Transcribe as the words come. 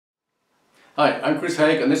Hi, I'm Chris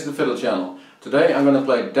Haigh and this is the Fiddle channel. Today I'm going to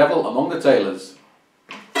play Devil Among the Tailors.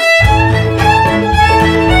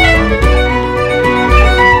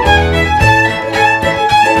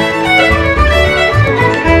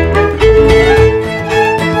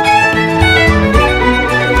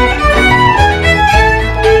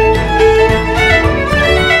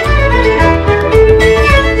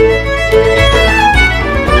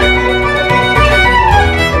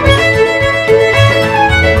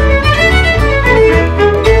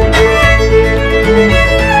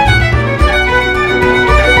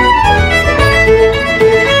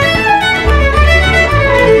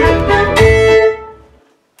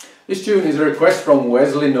 This tune is a request from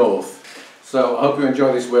Wesley North, so I hope you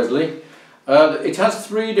enjoy this, Wesley. It has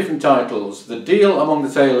three different titles. The Deil Among the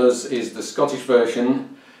Tailors is the Scottish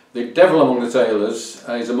version. The Devil Among the Tailors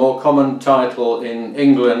is a more common title in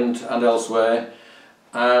England and elsewhere.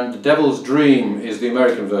 And The Devil's Dream is the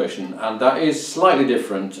American version, and that is slightly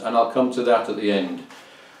different, and I'll come to that at the end.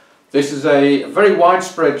 This is a very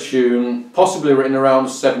widespread tune, possibly written around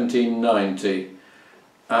 1790.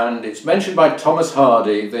 And it's mentioned by Thomas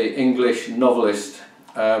Hardy, the English novelist,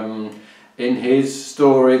 in his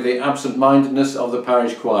story The Absent-Mindedness of the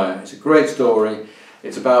Parish Choir. It's a great story.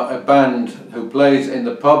 It's about a band who plays in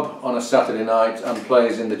the pub on a Saturday night and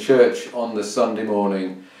plays in the church on the Sunday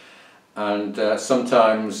morning. And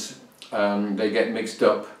sometimes they get mixed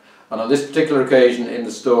up. And on this particular occasion in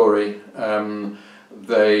the story,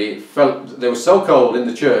 they were so cold in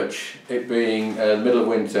the church, it being middle of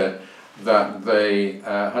winter, that they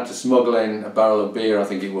had to smuggle in a barrel of beer, I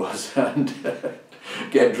think it was, and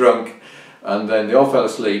get drunk, and then they all fell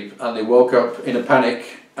asleep and they woke up in a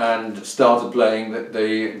panic and started playing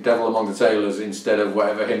the Devil Among the Tailors instead of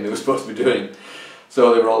whatever hymn they were supposed to be doing.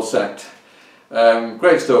 So they were all sacked.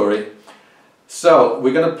 Great story. So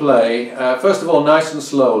we're going to play, first of all, nice and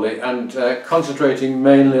slowly, and concentrating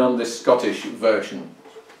mainly on this Scottish version.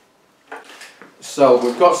 So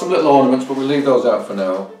we've got some little ornaments, but we'll leave those out for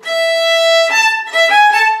now.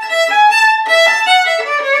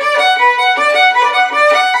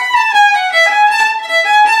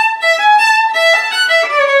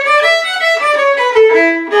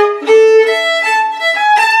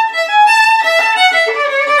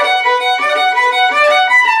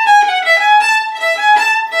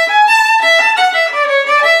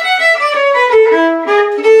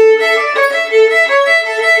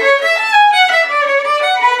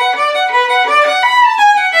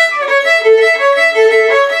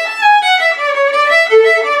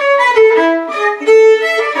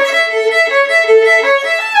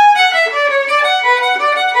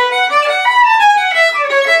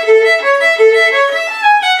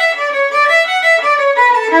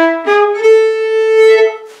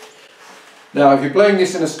 Now, if you're playing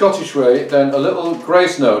this in a Scottish way, then a little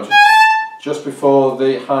grace note just before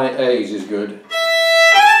the high A's is good.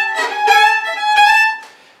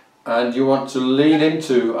 And you want to lean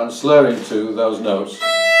into and slur into those notes.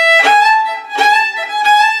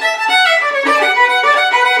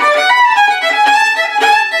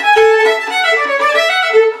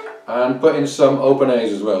 And put in some open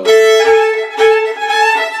A's as well.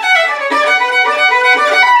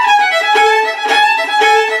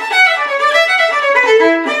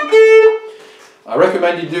 I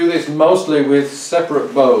recommend you do this mostly with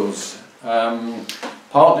separate bows,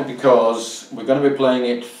 partly because we're going to be playing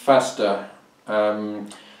it faster,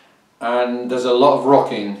 and there's a lot of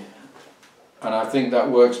rocking, and I think that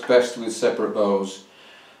works best with separate bows.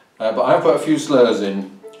 But I've put a few slurs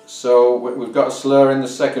in, so we've got a slur in the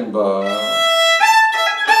second bar,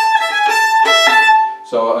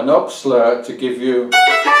 so an up slur to give you,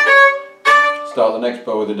 start the next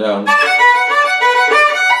bow with a down.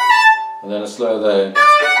 And then a slur there,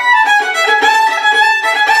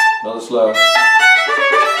 another slur,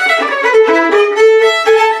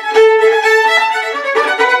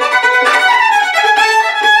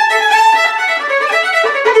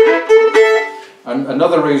 and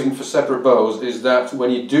another reason for separate bows is that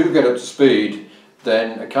when you do get up to speed,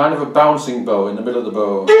 then a kind of a bouncing bow in the middle of the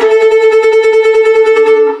bow,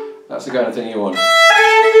 that's the kind of thing you want.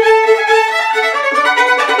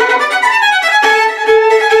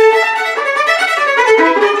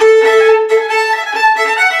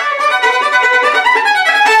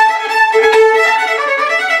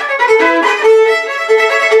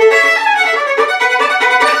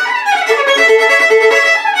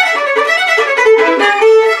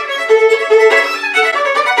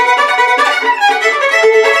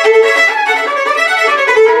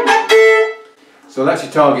 So that's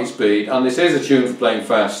your target speed, and this is a tune for playing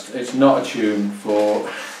fast. It's not a tune for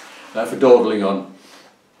dawdling on.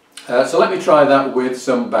 So let me try that with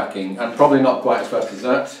some backing, and probably not quite as fast as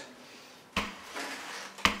that.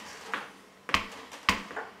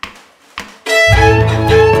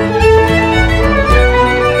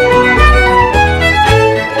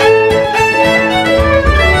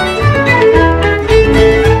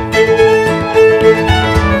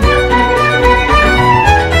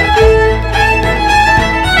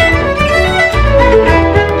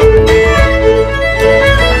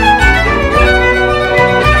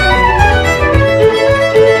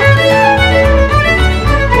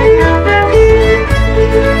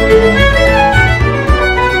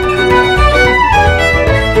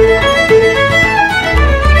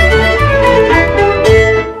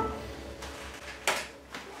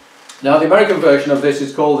 Now the American version of this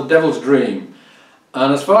is called The Devil's Dream,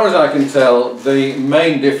 and as far as I can tell the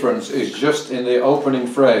main difference is just in the opening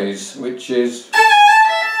phrase, which is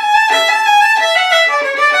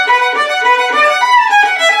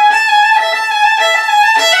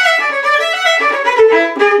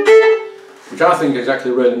which I think is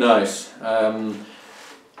actually really nice.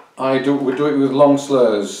 We do it with long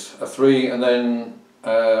slurs, a 3 and then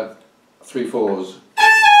 3 4s.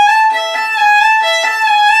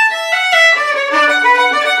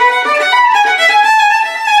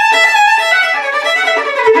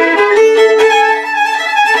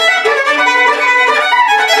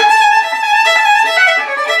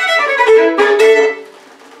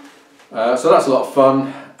 So that's a lot of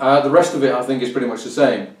fun. The rest of it I think is pretty much the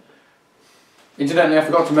same. Incidentally, I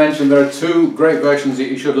forgot to mention there are 2 great versions that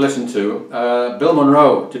you should listen to. Bill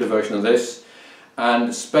Monroe did a version of this,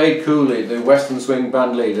 and Spade Cooley, the Western Swing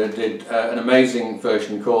band leader, did an amazing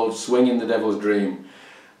version called Swingin' the Devil's Dream,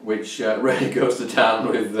 which really goes to town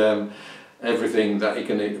with everything that you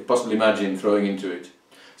can possibly imagine throwing into it.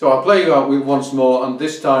 So I'll play you out with once more, and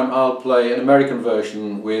this time I'll play an American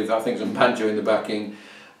version with, I think, some banjo in the backing,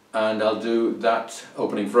 and I'll do that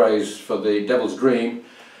opening phrase for The Devil's Dream.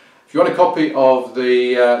 If you want a copy of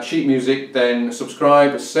the sheet music, then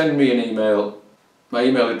subscribe, send me an email. My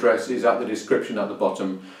email address is at the description at the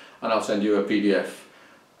bottom, and I'll send you a PDF.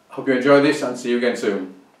 Hope you enjoy this, and see you again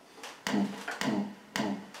soon.